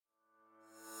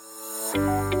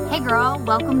Hey girl,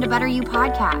 welcome to Better You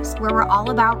Podcast, where we're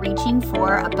all about reaching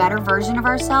for a better version of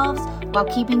ourselves while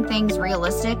keeping things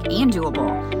realistic and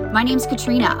doable. My name's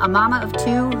Katrina, a mama of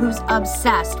two who's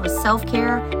obsessed with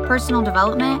self-care, personal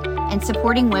development, and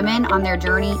supporting women on their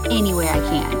journey any way I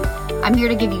can. I'm here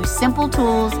to give you simple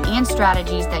tools and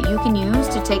strategies that you can use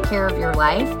to take care of your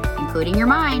life, including your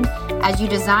mind, as you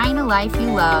design a life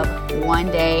you love one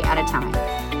day at a time.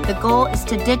 The goal is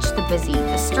to ditch the busy,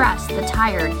 the stressed, the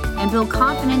tired, and build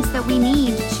confidence that we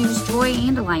need to choose joy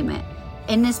and alignment.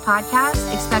 In this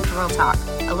podcast, expect real talk,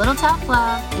 a little tough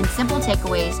love, and simple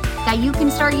takeaways that you can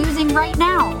start using right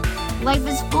now. Life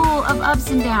is full of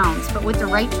ups and downs, but with the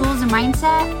right tools and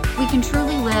mindset, we can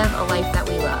truly live a life that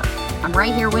we love. I'm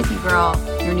right here with you, girl,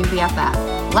 your new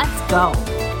BFF. Let's go.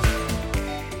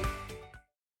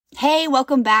 Hey,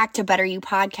 welcome back to Better You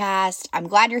Podcast. I'm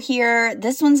glad you're here.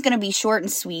 This one's going to be short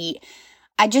and sweet.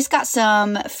 I just got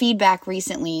some feedback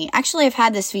recently. Actually, I've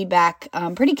had this feedback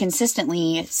pretty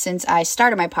consistently since I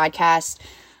started my podcast.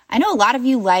 I know a lot of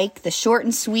you like the short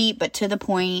and sweet, but to the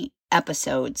point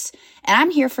episodes. And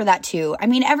I'm here for that too. I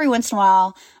mean, every once in a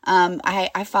while,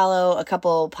 I follow a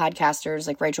couple podcasters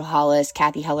like Rachel Hollis,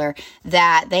 Kathy Heller,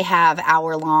 that they have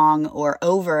hour-long or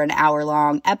over an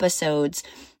hour-long episodes.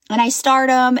 And I start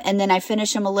them and then I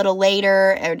finish them a little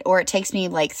later, or it takes me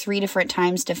like 3 different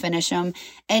times to finish them.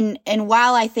 And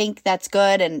while I think that's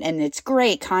good and it's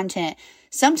great content,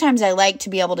 sometimes I like to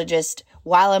be able to just,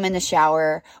 while I'm in the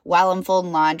shower, while I'm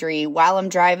folding laundry, while I'm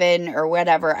driving or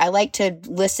whatever, I like to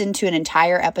listen to an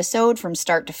entire episode from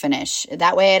start to finish.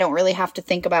 That way I don't really have to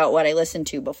think about what I listened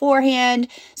to beforehand.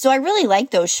 So I really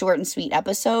like those short and sweet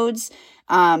episodes.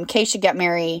 Kay Should Get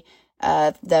Married,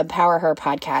 the Empower Her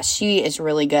podcast, she is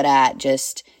really good at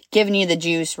just giving you the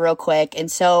juice real quick.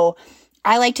 And so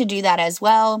I like to do that as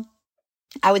well.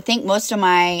 I think most of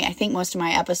my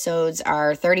episodes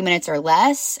are 30 minutes or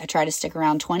less. I try to stick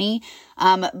around 20.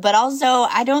 But also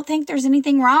I don't think there's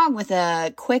anything wrong with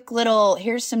a quick little,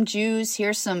 here's some juice,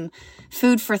 here's some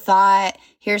food for thought,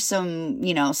 here's some,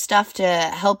 stuff to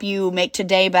help you make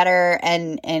today better.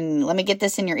 And let me get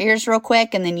this in your ears real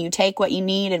quick. And then you take what you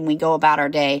need and we go about our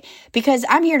day, because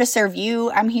I'm here to serve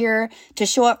you. I'm here to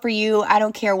show up for you. I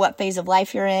don't care what phase of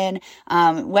life you're in.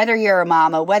 Whether you're a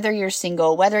mama, whether you're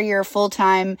single, whether you're a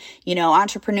full-time,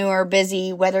 entrepreneur,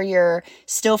 busy, whether you're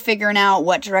still figuring out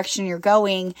what direction you're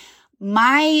going.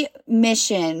 My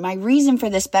mission, my reason for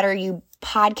this Better You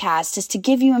podcast is to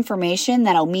give you information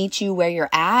that'll meet you where you're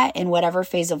at in whatever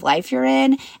phase of life you're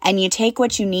in, and you take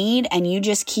what you need and you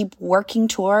just keep working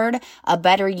toward a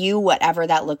better you, whatever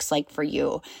that looks like for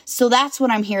you. So that's what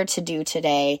I'm here to do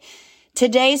today.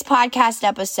 Today's podcast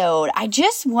episode, I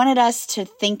just wanted us to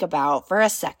think about for a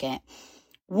second.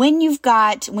 When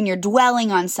you're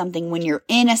dwelling on something, when you're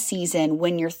in a season,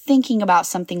 when you're thinking about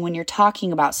something, when you're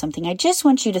talking about something, I just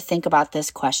want you to think about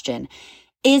this question.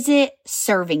 Is it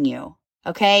serving you?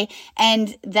 Okay.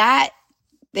 And that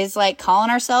is like calling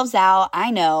ourselves out.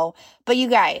 I know, but you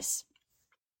guys,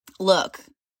 look,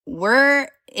 we're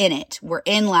in it. We're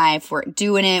in life. We're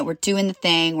doing it. We're doing the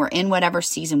thing. We're in whatever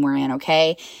season we're in.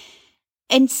 Okay.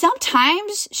 And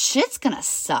sometimes shit's gonna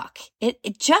suck.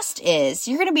 It just is.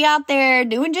 You're gonna be out there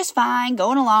doing just fine,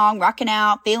 going along, rocking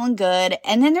out, feeling good.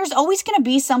 And then there's always gonna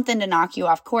be something to knock you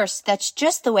off course. That's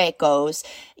just the way it goes.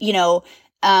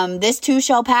 This too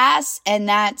shall pass. And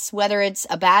that's whether it's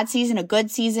a bad season, a good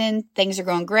season, things are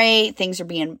going great,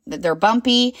 they're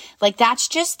bumpy. Like that's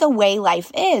just the way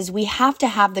life is. We have to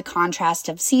have the contrast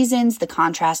of seasons, the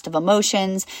contrast of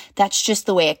emotions. That's just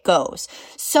the way it goes.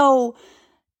 So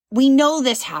we know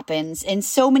this happens in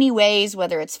so many ways,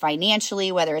 whether it's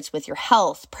financially, whether it's with your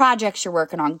health, projects you're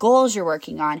working on, goals you're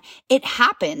working on. It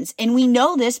happens. And we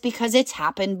know this because it's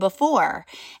happened before.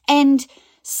 And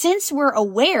since we're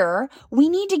aware, we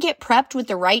need to get prepped with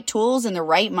the right tools and the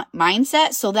right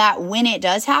mindset so that when it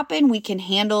does happen, we can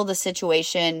handle the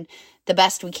situation the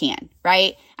best we can,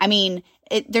 right? I mean,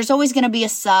 there's always going to be a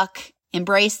suck.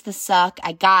 Embrace the suck.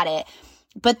 I got it.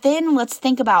 But then let's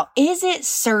think about, is it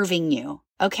serving you?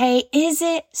 Okay, is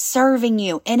it serving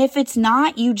you? And if it's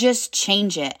not, you just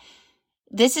change it.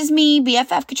 This is me,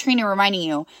 BFF Katrina, reminding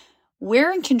you,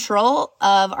 we're in control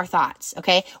of our thoughts,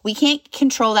 okay? We can't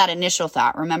control that initial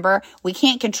thought, remember? We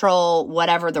can't control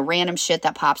whatever the random shit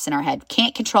that pops in our head.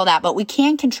 Can't control that, but we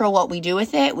can control what we do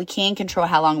with it. We can control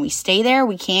how long we stay there.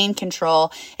 We can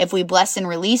control if we bless and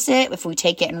release it, if we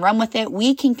take it and run with it.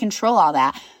 We can control all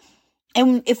that.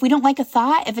 And if we don't like a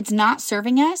thought, if it's not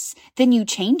serving us, then you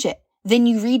change it. Then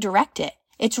you redirect it.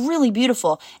 It's really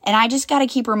beautiful. And I just got to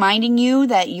keep reminding you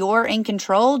that you're in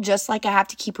control, just like I have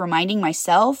to keep reminding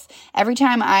myself every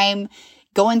time I'm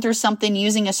going through something,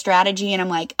 using a strategy, and I'm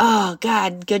like, oh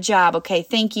God, good job. Okay,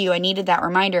 thank you. I needed that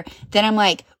reminder. Then I'm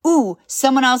like, ooh,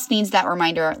 someone else needs that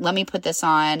reminder. Let me put this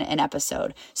on an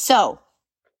episode. So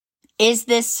is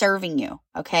this serving you?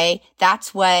 Okay,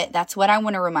 that's what I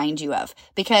want to remind you of,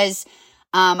 because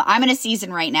I'm in a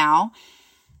season right now.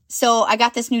 So I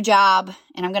got this new job,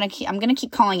 and I'm gonna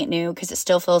keep calling it new because it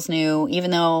still feels new,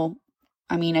 even though,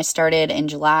 I mean, I started in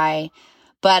July.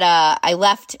 But I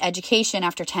left education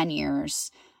after 10 years,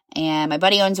 and my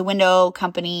buddy owns a window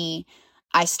company.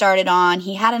 I started on,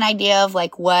 he had an idea of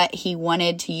like what he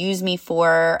wanted to use me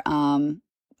for,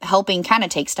 helping kind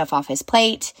of take stuff off his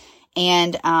plate.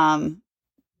 And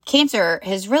cancer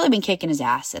has really been kicking his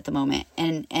ass at the moment.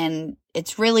 And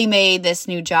it's really made this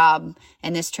new job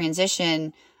and this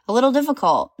transition a little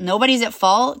difficult. Nobody's at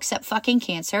fault except fucking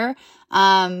cancer.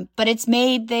 But it's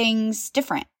made things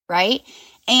different, right?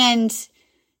 And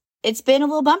it's been a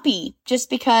little bumpy just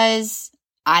because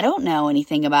I don't know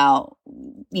anything about,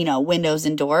 windows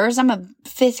and doors. I'm a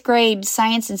 5th grade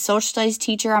science and social studies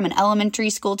teacher. I'm an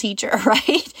elementary school teacher,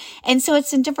 right? And so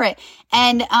it's different.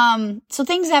 And so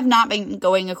things have not been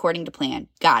going according to plan.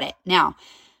 Got it. Now,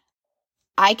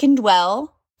 I can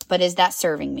dwell, but is that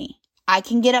serving me? I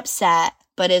can get upset,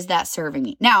 but is that serving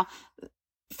me? Now,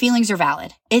 feelings are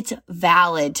valid. It's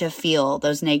valid to feel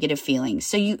those negative feelings.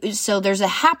 So there's a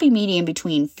happy medium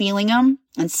between feeling them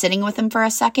and sitting with them for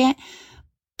a second.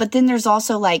 But then there's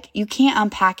also like, you can't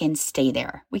unpack and stay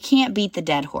there. We can't beat the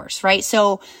dead horse, right?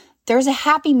 So there's a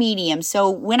happy medium.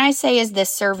 So when I say, is this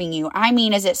serving you? I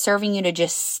mean, is it serving you to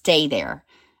just stay there?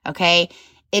 Okay.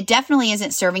 It definitely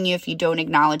isn't serving you if you don't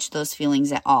acknowledge those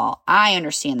feelings at all. I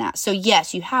understand that. So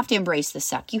yes, you have to embrace the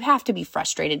suck. You have to be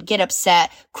frustrated, get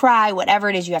upset, cry, whatever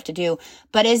it is you have to do.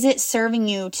 But is it serving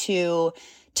you to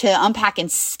unpack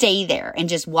and stay there and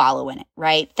just wallow in it,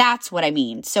 right? That's what I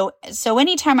mean. So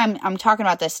anytime I'm talking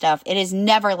about this stuff, it is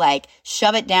never like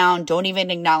shove it down, don't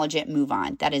even acknowledge it, move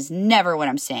on. That is never what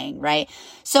I'm saying, right?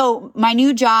 So my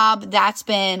new job, that's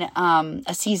been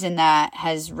a season that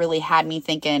has really had me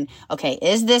thinking, okay,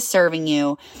 is this serving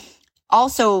you?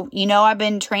 Also, I've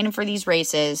been training for these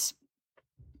races.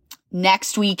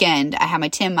 Next weekend, I have my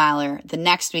 10 miler. The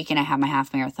next weekend, I have my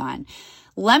half marathon.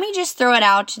 Let me just throw it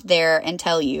out there and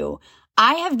tell you,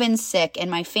 I have been sick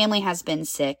and my family has been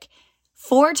sick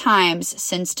 4 times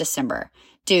since December.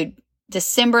 Dude,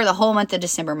 December, the whole month of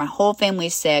December, my whole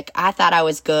family's sick. I thought I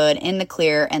was good, in the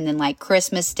clear. And then like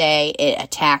Christmas Day, it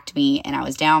attacked me and I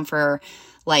was down for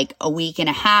like a week and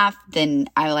a half. Then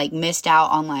I like missed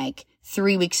out on like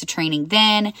 3 weeks of training.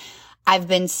 Then I've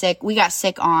been sick. We got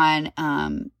sick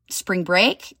on spring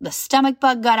break. The stomach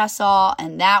bug got us all,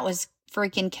 and that was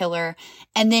freaking killer.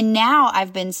 And then now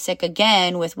I've been sick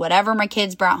again with whatever my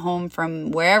kids brought home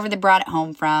from wherever they brought it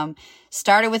home from.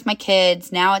 Started with my kids.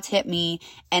 Now it's hit me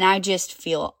and I just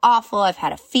feel awful. I've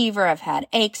had a fever. I've had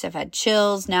aches. I've had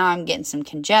chills. Now I'm getting some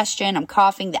congestion. I'm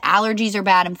coughing. The allergies are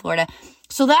bad in Florida.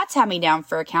 So that's had me down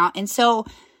for a count. And so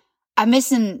I'm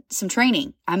missing some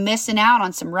training. I'm missing out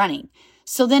on some running.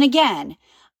 So then again,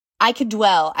 I could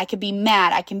dwell, I could be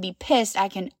mad, I can be pissed,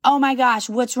 oh my gosh,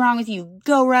 what's wrong with you?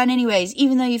 Go run anyways,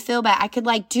 even though you feel bad. I could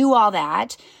like do all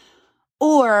that.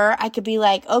 Or I could be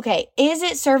like, okay, is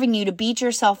it serving you to beat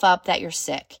yourself up that you're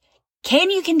sick?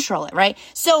 Can you control it, right?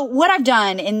 So what I've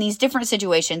done in these different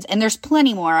situations, and there's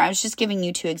plenty more, I was just giving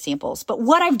you 2 examples, but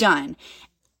what I've done,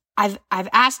 I've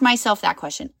asked myself that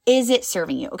question, is it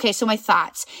serving you? Okay, so my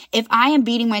thoughts, if I am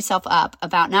beating myself up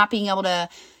about not being able to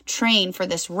train for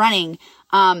this running,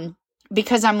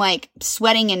 because I'm like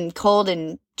sweating and cold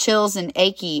and chills and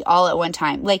achy all at one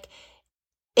time. Like,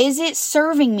 is it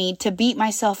serving me to beat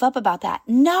myself up about that?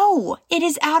 No, it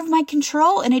is out of my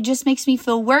control and it just makes me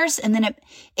feel worse. And then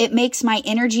it makes my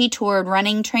energy toward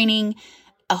running training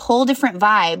a whole different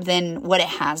vibe than what it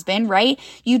has been, right?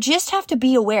 You just have to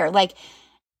be aware. Like,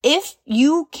 if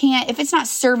it's not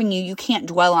serving you, you can't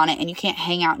dwell on it and you can't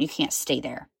hang out and you can't stay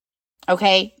there.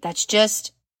 Okay? That's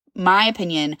just my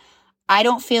opinion. I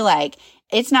don't feel like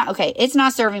it's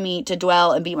not serving me to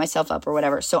dwell and beat myself up or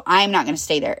whatever. So I'm not going to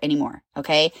stay there anymore.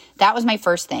 Okay. That was my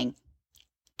first thing.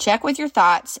 Check with your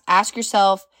thoughts. Ask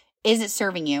yourself, is it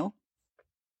serving you?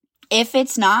 If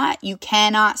it's not, you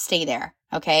cannot stay there.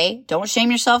 Okay. Don't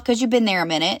shame yourself because you've been there a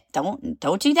minute. Don't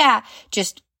do that.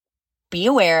 Just be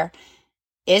aware.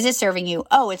 Is it serving you?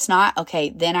 Oh, it's not. Okay.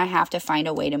 Then I have to find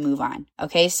a way to move on.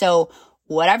 Okay. So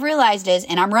what I've realized is,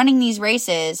 and I'm running these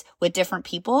races with different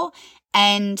people,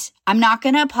 and I'm not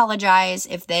going to apologize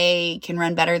if they can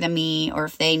run better than me, or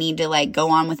if they need to like go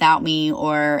on without me,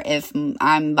 or if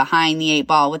I'm behind the 8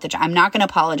 ball with I'm not going to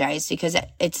apologize because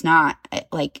it's not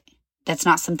like, That's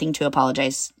not something to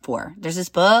apologize for. There's this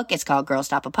book. It's called Girl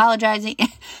Stop Apologizing.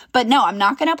 But no, I'm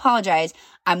not going to apologize.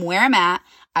 I'm where I'm at.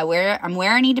 I'm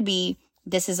where I need to be.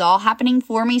 This is all happening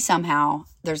for me somehow.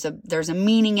 There's a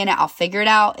meaning in it. I'll figure it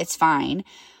out. It's fine.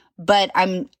 But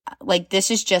I'm like,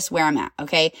 this is just where I'm at.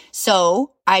 Okay.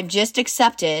 So I've just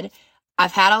accepted.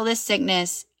 I've had all this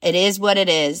sickness. It is what it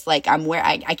is. Like, I'm where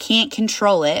I can't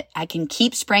control it. I can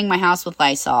keep spraying my house with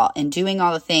Lysol and doing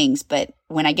all the things, but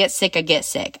when I get sick, I get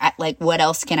sick. Like, what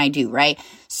else can I do, right?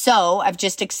 So I've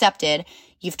just accepted.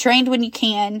 You've trained when you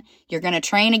can. You're going to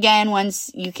train again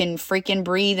once you can freaking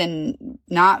breathe and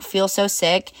not feel so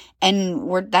sick.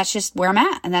 And that's just where I'm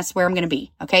at, and that's where I'm going to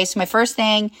be. Okay. So my first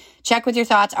thing, check with your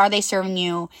thoughts. Are they serving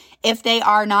you? If they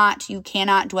are not, you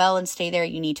cannot dwell and stay there.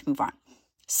 You need to move on.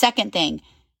 Second thing,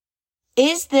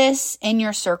 is this in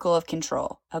your circle of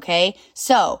control? Okay.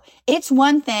 So it's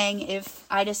one thing if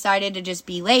I decided to just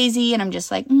be lazy and I'm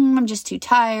just like, I'm just too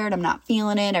tired. I'm not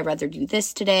feeling it. I'd rather do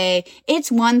this today.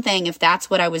 It's one thing if that's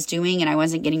what I was doing and I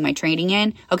wasn't getting my training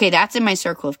in. Okay. That's in my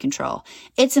circle of control.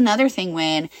 It's another thing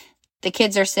when the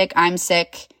kids are sick, I'm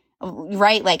sick,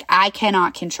 right? Like, I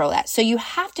cannot control that. So you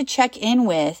have to check in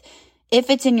with if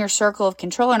it's in your circle of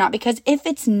control or not, because if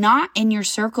it's not in your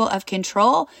circle of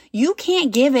control, you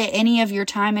can't give it any of your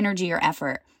time, energy, or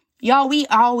effort. Y'all, we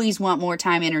always want more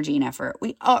time, energy, and effort.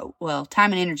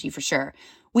 Time and energy for sure.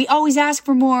 We always ask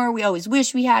for more. We always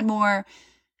wish we had more.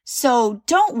 So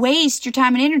don't waste your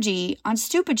time and energy on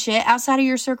stupid shit outside of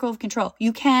your circle of control.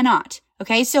 You cannot.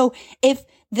 Okay. So if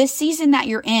this season that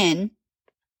you're in,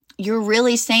 you're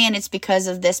really saying it's because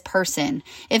of this person.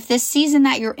 If this season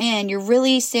that you're in, you're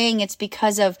really saying it's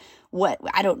because of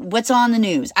what's on the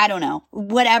news. I don't know,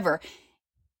 whatever.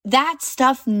 That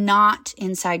stuff not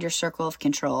inside your circle of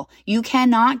control. You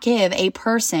cannot give a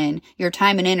person your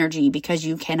time and energy because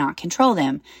you cannot control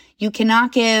them. You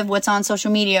cannot give what's on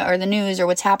social media or the news or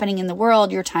what's happening in the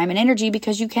world your time and energy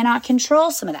because you cannot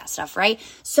control some of that stuff, right?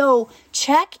 So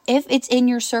check if it's in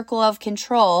your circle of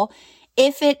control.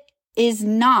 If it is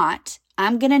not,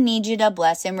 I'm going to need you to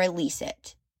bless and release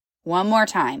it. One more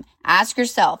time. Ask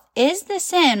yourself, is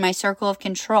this in my circle of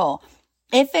control?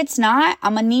 If it's not,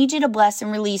 I'm going to need you to bless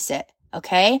and release it.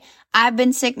 Okay? I've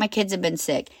been sick. My kids have been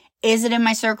sick. Is it in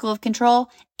my circle of control?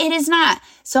 It is not.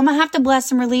 So I'm going to have to bless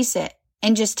and release it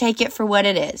and just take it for what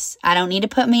it is. I don't need to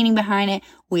put meaning behind it.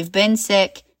 We've been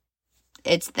sick.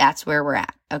 That's where we're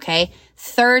at. Okay?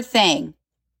 Third thing.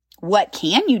 What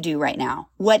can you do right now?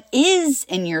 What is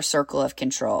in your circle of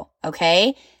control?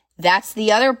 Okay. That's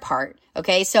the other part.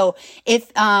 Okay. So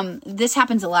if, this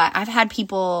happens a lot, I've had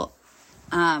people,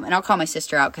 and I'll call my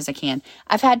sister out because I can.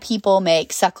 I've had people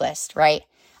make suck list, right?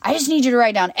 I just need you to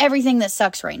write down everything that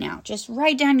sucks right now. Just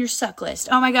write down your suck list.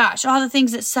 Oh my gosh, all the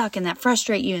things that suck and that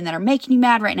frustrate you and that are making you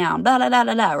mad right now. Blah, blah, blah,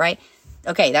 blah, blah, right?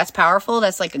 Okay. That's powerful.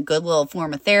 That's like a good little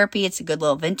form of therapy. It's a good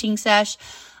little venting sesh.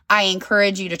 I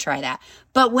encourage you to try that.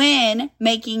 But when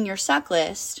making your suck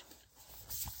list,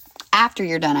 after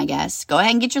you're done, I guess, go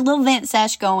ahead and get your little vent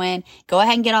sesh going. Go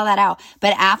ahead and get all that out.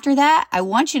 But after that, I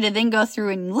want you to then go through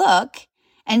and look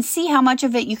and see how much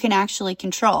of it you can actually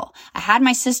control. I had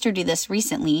my sister do this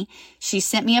recently. She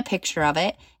sent me a picture of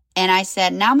it. And I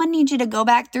said, now I'm going to need you to go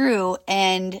back through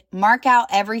and mark out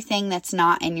everything that's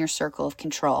not in your circle of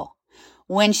control.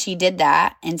 When she did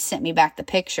that and sent me back the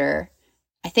picture,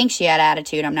 I think she had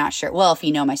attitude. I'm not sure. Well, if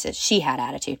you know my sister, she had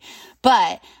attitude.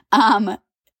 But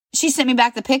she sent me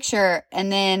back the picture,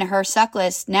 and then her suck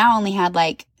list now only had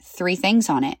like 3 things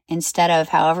on it instead of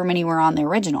however many were on the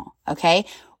original. Okay.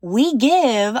 We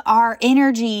give our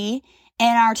energy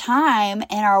and our time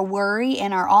and our worry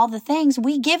and our all the things.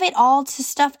 We give it all to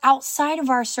stuff outside of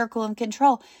our circle of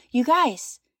control. You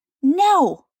guys,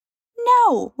 no,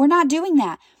 we're not doing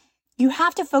that. You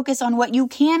have to focus on what you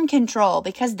can control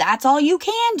because that's all you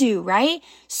can do, right?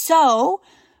 So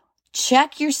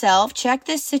check yourself, check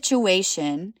this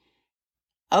situation.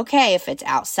 Okay, if it's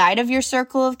outside of your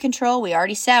circle of control, we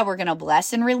already said we're going to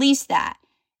bless and release that.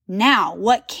 Now,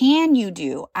 what can you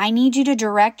do? I need you to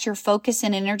direct your focus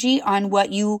and energy on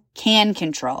what you can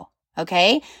control.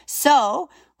 Okay? So,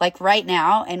 like right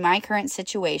now in my current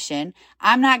situation,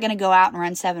 I'm not going to go out and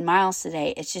run 7 miles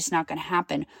today. It's just not going to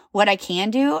happen. What I can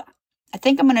do, I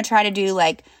think I'm going to try to do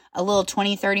like a little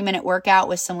 20-30 minute workout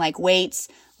with some like weights,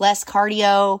 less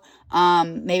cardio.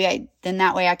 Then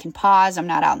that way I can pause. I'm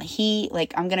not out in the heat.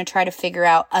 Like I'm going to try to figure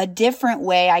out a different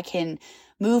way I can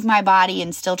move my body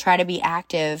and still try to be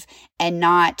active and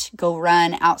not go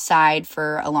run outside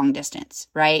for a long distance,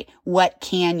 right? What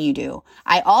can you do?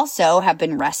 I also have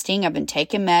been resting. I've been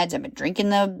taking meds. I've been drinking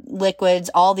the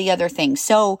liquids, all the other things.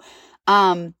 So,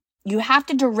 you have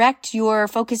to direct your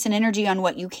focus and energy on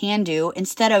what you can do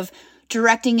instead of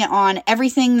directing it on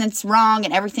everything that's wrong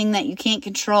and everything that you can't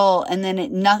control. And then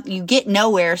you get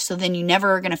nowhere. So then you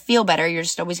never are going to feel better. You're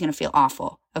just always going to feel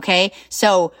awful. Okay.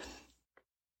 So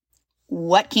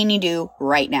what can you do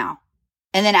right now?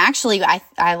 And then actually,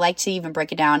 I like to even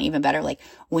break it down even better. Like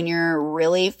when you're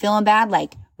really feeling bad,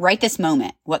 like right this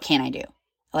moment, what can I do?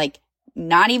 Like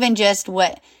not even just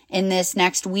what in this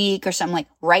next week or something, like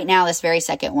right now, this very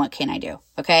second, what can I do?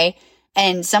 Okay.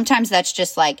 And sometimes that's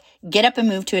just like get up and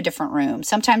move to a different room.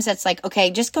 Sometimes that's like, okay,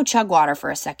 just go chug water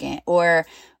for a second, or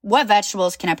what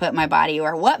vegetables can I put in my body,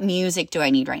 or what music do I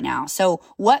need right now? So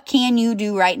what can you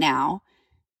do right now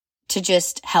to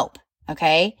just help?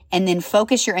 Okay. And then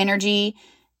focus your energy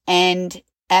and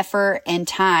effort and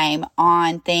time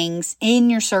on things in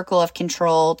your circle of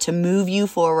control to move you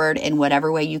forward in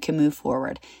whatever way you can move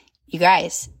forward. You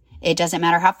guys, it doesn't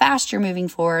matter how fast you're moving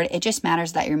forward. It just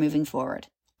matters that you're moving forward.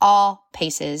 All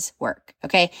paces work.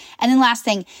 Okay. And then last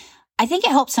thing, I think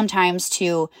it helps sometimes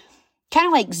to kind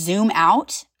of like zoom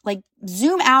out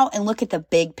and look at the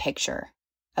big picture.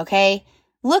 Okay.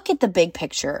 Look at the big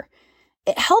picture.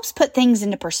 It helps put things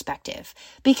into perspective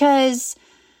because,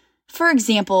 for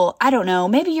example, I don't know,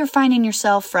 maybe you're finding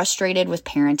yourself frustrated with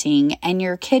parenting and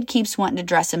your kid keeps wanting to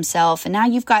dress himself and now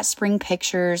you've got spring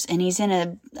pictures and he's in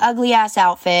an ugly ass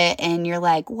outfit and you're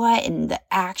like, what in the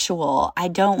actual, I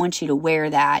don't want you to wear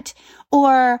that.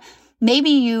 Or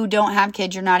maybe you don't have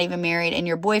kids, you're not even married and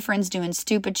your boyfriend's doing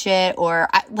stupid shit, or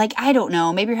I don't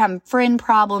know, maybe you're having friend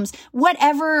problems,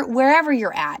 whatever, wherever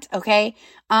you're at. Okay.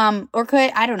 Or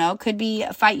could be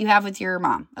a fight you have with your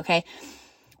mom. Okay.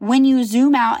 When you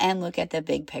zoom out and look at the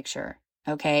big picture,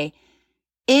 okay,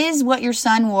 is what your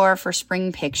son wore for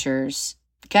spring pictures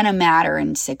going to matter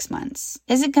in 6 months?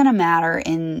 Is it going to matter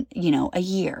in, a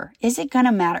year? Is it going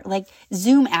to matter? Like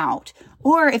zoom out.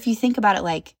 Or if you think about it,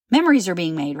 like memories are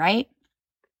being made, right?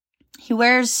 He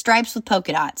wears stripes with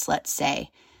polka dots, let's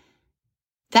say.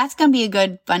 That's going to be a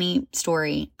good, funny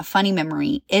story, a funny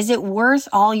memory. Is it worth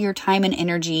all your time and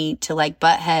energy to like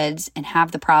butt heads and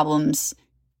have the problems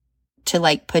to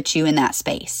like put you in that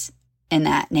space, in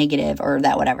that negative or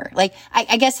that whatever? Like,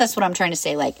 I guess that's what I'm trying to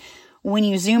say. Like when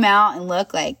you zoom out and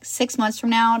look like 6 months from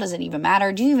now, does it even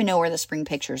matter? Do you even know where the spring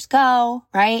pictures go?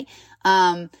 Right.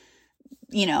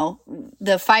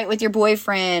 The fight with your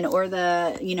boyfriend or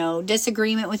the,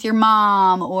 disagreement with your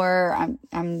mom, or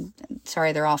I'm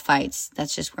sorry, they're all fights.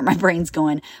 That's just where my brain's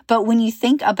going. But when you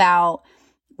think about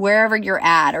wherever you're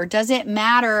at, or does it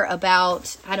matter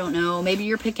about, I don't know, maybe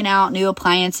you're picking out new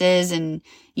appliances and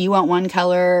you want one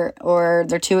color or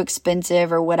they're too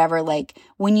expensive or whatever. Like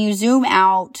when you zoom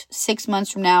out 6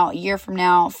 months from now, a year from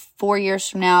now, 4 years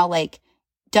from now, like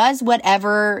does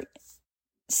whatever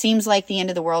seems like the end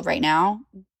of the world right now,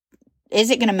 is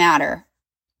it going to matter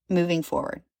moving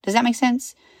forward? Does that make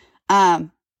sense?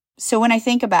 So when I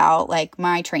think about like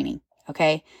my training,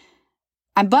 okay,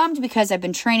 I'm bummed because I've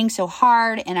been training so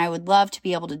hard and I would love to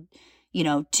be able to,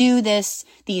 do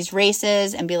these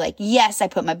races and be like, yes, I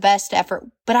put my best effort,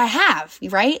 but I have,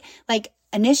 right? Like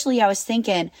initially I was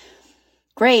thinking,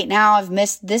 great, now I've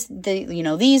missed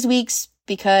these weeks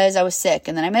because I was sick,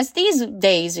 and then I missed these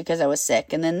days because I was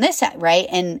sick, and then this, right?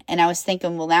 And I was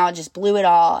thinking, well, now I just blew it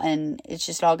all and it's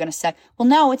just all going to suck. Well,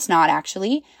 no, it's not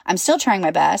actually. I'm still trying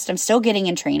my best. I'm still getting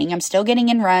in training. I'm still getting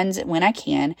in runs when I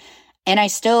can, and I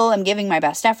still am giving my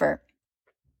best effort.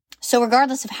 So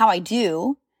regardless of how I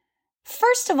do,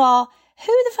 first of all,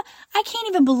 I can't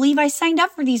even believe I signed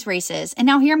up for these races, and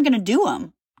now here I'm going to do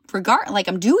them.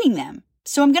 I'm doing them.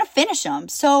 So I'm going to finish them.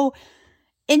 So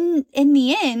in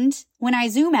the end, when I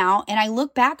zoom out and I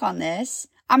look back on this,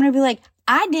 I'm going to be like,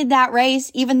 I did that race,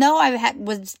 even though I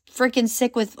was freaking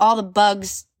sick with all the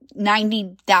bugs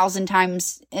 90,000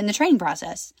 times in the training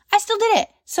process. I still did it.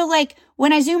 So like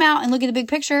when I zoom out and look at the big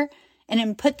picture and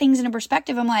then put things into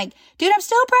perspective, I'm like, dude, I'm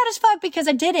still proud as fuck because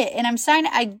I did it. And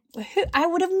I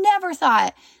would have never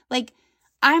thought, like,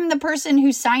 I'm the person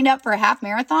who signed up for a half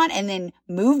marathon and then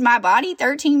moved my body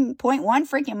 13.1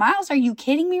 freaking miles. Are you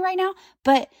kidding me right now?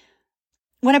 But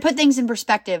when I put things in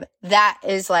perspective, that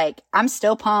is like, I'm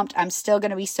still pumped. I'm still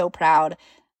going to be so proud,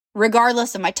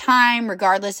 regardless of my time,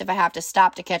 regardless if I have to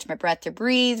stop to catch my breath to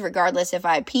breathe, regardless if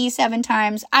I pee 7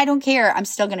 times. I don't care. I'm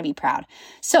still going to be proud.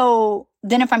 So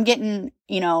then if I'm getting,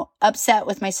 upset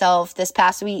with myself this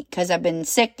past week because I've been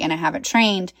sick and I haven't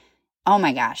trained, oh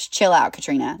my gosh, chill out,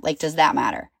 Katrina. Like, does that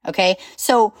matter? Okay.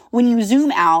 So when you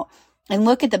zoom out and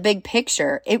look at the big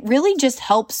picture, it really just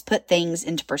helps put things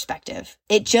into perspective.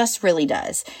 It just really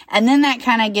does. And then that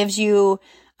kind of gives you,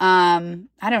 I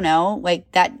don't know,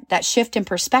 like that shift in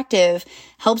perspective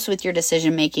helps with your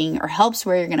decision making, or helps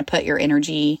where you're going to put your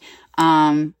energy.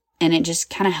 And it just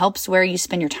kind of helps where you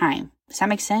spend your time. Does that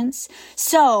make sense?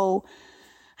 So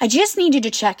I just need you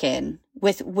to check in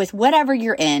with whatever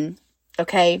you're in,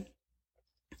 okay?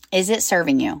 Is it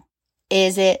serving you?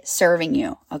 Is it serving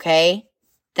you? Okay?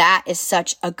 That is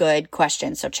such a good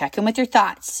question. So check in with your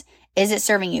thoughts. Is it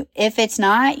serving you? If it's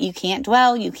not, you can't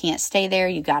dwell. You can't stay there.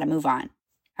 You got to move on.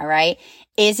 All right?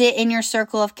 Is it in your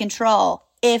circle of control?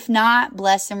 If not,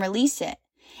 bless and release it.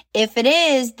 If it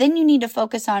is, then you need to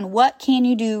focus on what can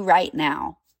you do right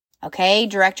now. Okay?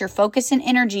 Direct your focus and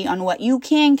energy on what you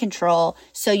can control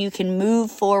so you can move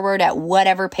forward at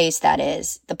whatever pace that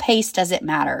is. The pace doesn't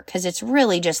matter because it's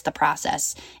really just the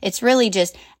process. It's really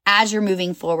just as you're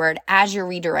moving forward, as you're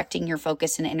redirecting your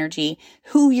focus and energy,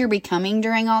 who you're becoming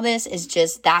during all this is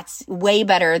just, that's way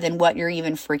better than what you're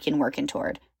even freaking working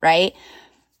toward, right?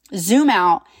 Zoom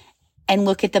out and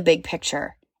look at the big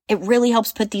picture. It really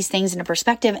helps put these things into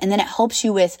perspective, and then it helps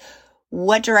you with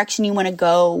what direction you want to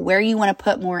go, where you want to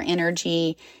put more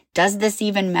energy. Does this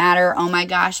even matter? Oh my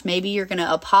gosh, maybe you're going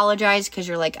to apologize because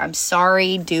you're like, I'm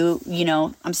sorry,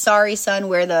 I'm sorry, son,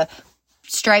 wear the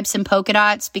stripes and polka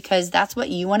dots because that's what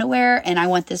you want to wear, and I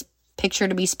want this picture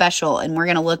to be special, and we're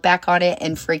going to look back on it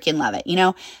and freaking love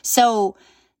it, So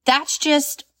that's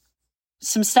just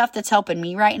some stuff that's helping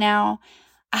me right now.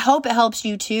 I hope it helps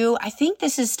you too. I think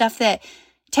this is stuff that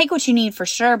take what you need for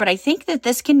sure, but I think that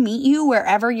this can meet you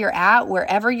wherever you're at,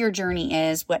 wherever your journey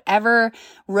is, whatever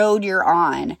road you're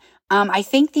on. I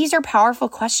think these are powerful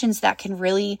questions that can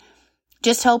really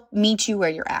just help meet you where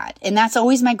you're at. And that's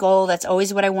always my goal. That's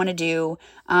always what I want to do.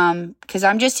 Because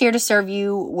I'm just here to serve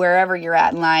you wherever you're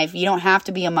at in life. You don't have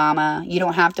to be a mama. You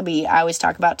don't have to be, I always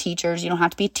talk about teachers. You don't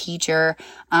have to be a teacher.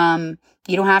 You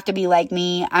don't have to be like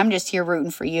me. I'm just here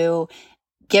rooting for you,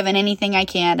 giving anything I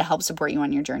can to help support you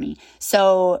on your journey.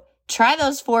 So try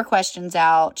those 4 questions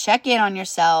out. Check in on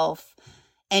yourself.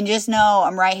 And just know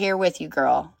I'm right here with you,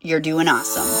 girl. You're doing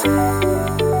awesome.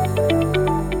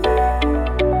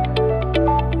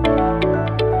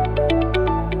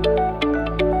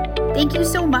 Thank you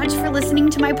so much for listening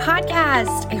to my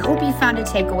podcast. I hope you found a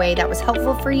takeaway that was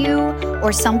helpful for you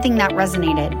or something that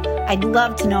resonated. I'd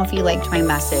love to know if you liked my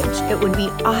message. It would be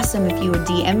awesome if you would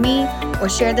DM me or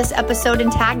share this episode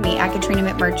and tag me at Katrina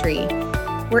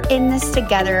McMurtry. We're in this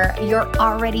together. You're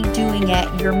already doing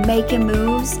it. You're making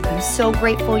moves. I'm so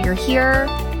grateful you're here.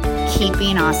 Keep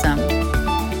being awesome.